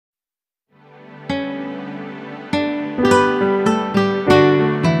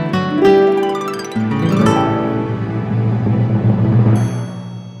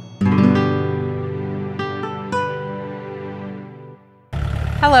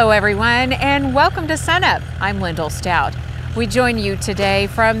Hello everyone and welcome to Sunup. I'm Lyndall Stout. We join you today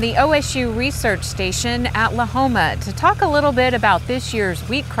from the OSU Research Station at Lahoma to talk a little bit about this year's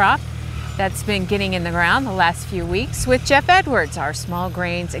wheat crop that's been getting in the ground the last few weeks with Jeff Edwards, our small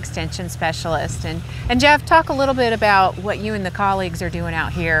grains extension specialist. And Jeff, talk a little bit about what you and the colleagues are doing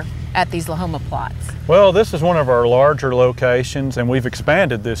out here at these Lahoma plots. Well, this is one of our larger locations and we've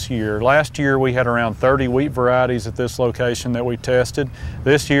expanded this year. Last year we had around 30 wheat varieties at this location that we tested.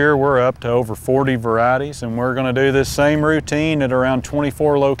 This year we're up to over 40 varieties and we're going to do this same routine at around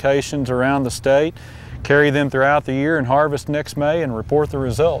 24 locations around the state, carry them throughout the year and harvest next May and report the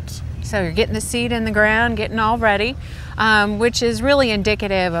results. So you're getting the seed in the ground, getting all ready, which is really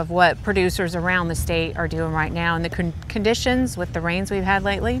indicative of what producers around the state are doing right now. And the conditions with the rains we've had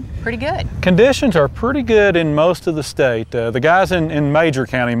lately, pretty good. Conditions are pretty good in most of the state. The guys in Major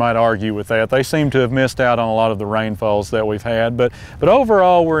County might argue with that. They seem to have missed out on a lot of the rainfalls that we've had. But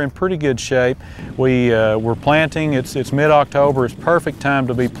overall, we're in pretty good shape. We're planting, it's mid-October. It's perfect time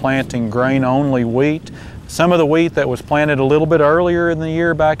to be planting grain-only wheat. Some of the wheat that was planted a little bit earlier in the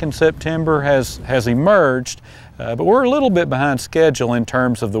year, back in September, has emerged, but we're a little bit behind schedule in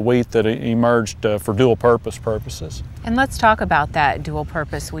terms of the wheat that emerged for dual purpose purposes. And let's talk about that dual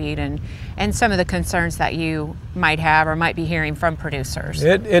purpose wheat and some of the concerns that you might have or might be hearing from producers.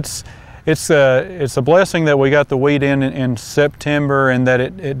 It's a blessing that we got the wheat in September and that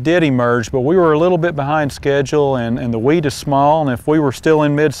it did emerge, but we were a little bit behind schedule and the wheat is small, and if we were still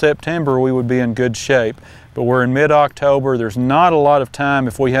in mid-September we would be in good shape. But we're in mid-October. There's not a lot of time,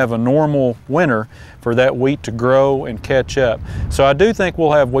 if we have a normal winter, for that wheat to grow and catch up. So I do think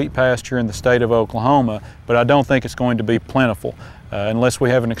we'll have wheat pasture in the state of Oklahoma, but I don't think it's going to be plentiful. Unless we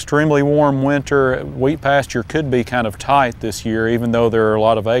have an extremely warm winter, wheat pasture could be kind of tight this year, even though there are a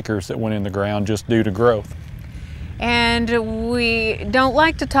lot of acres that went in the ground just due to growth. And we don't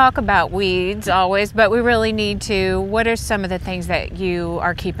like to talk about weeds always, but we really need to. What are some of the things that you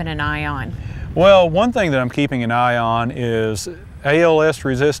are keeping an eye on? Well, one thing that I'm keeping an eye on is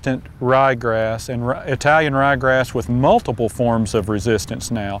ALS-resistant ryegrass and Italian ryegrass with multiple forms of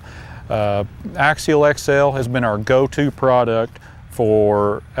resistance now. Axial XL has been our go-to product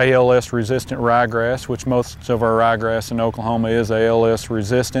for ALS-resistant ryegrass, which most of our ryegrass in Oklahoma is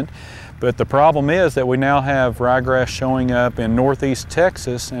ALS-resistant. But the problem is that we now have ryegrass showing up in northeast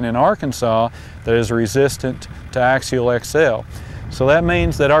Texas and in Arkansas that is resistant to Axial XL. So that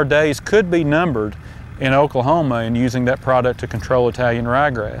means that our days could be numbered in Oklahoma in using that product to control Italian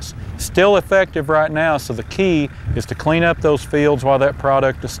ryegrass. Still effective right now, so the key is to clean up those fields while that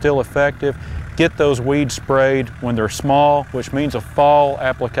product is still effective, get those weeds sprayed when they're small, which means a fall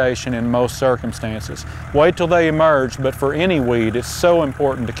application in most circumstances. Wait till they emerge, but for any weed, it's so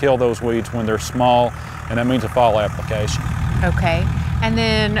important to kill those weeds when they're small, and that means a fall application. Okay, and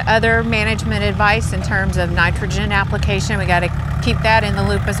then other management advice in terms of nitrogen application, we got to keep that in the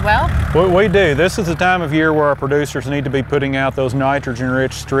loop as well? We do. This is the time of year where our producers need to be putting out those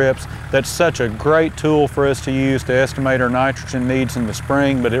nitrogen-rich strips. That's such a great tool for us to use to estimate our nitrogen needs in the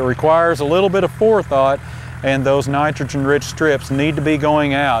spring, but it requires a little bit of forethought, and those nitrogen-rich strips need to be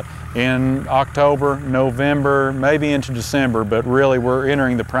going out in October, November, maybe into December, but really we're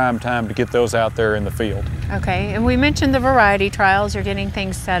entering the prime time to get those out there in the field. Okay, and we mentioned the variety trials. You're getting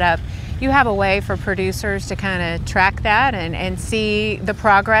things set up. You have a way for producers to kind of track that and see the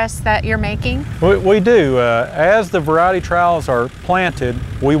progress that you're making? We do. As the variety trials are planted,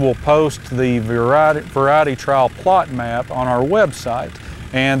 we will post the variety trial plot map on our website.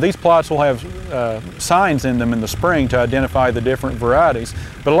 And these plots will have signs in them in the spring to identify the different varieties.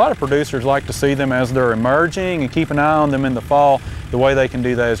 But a lot of producers like to see them as they're emerging and keep an eye on them in the fall. The way they can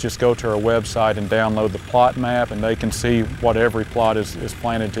do that is just go to our website and download the plot map, and they can see what every plot is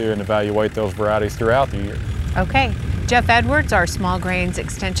planted to and evaluate those varieties throughout the year. Okay. Jeff Edwards, our small grains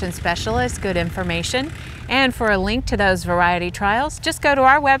extension specialist, good information. And for a link to those variety trials, just go to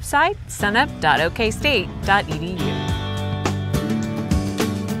our website, sunup.okstate.edu.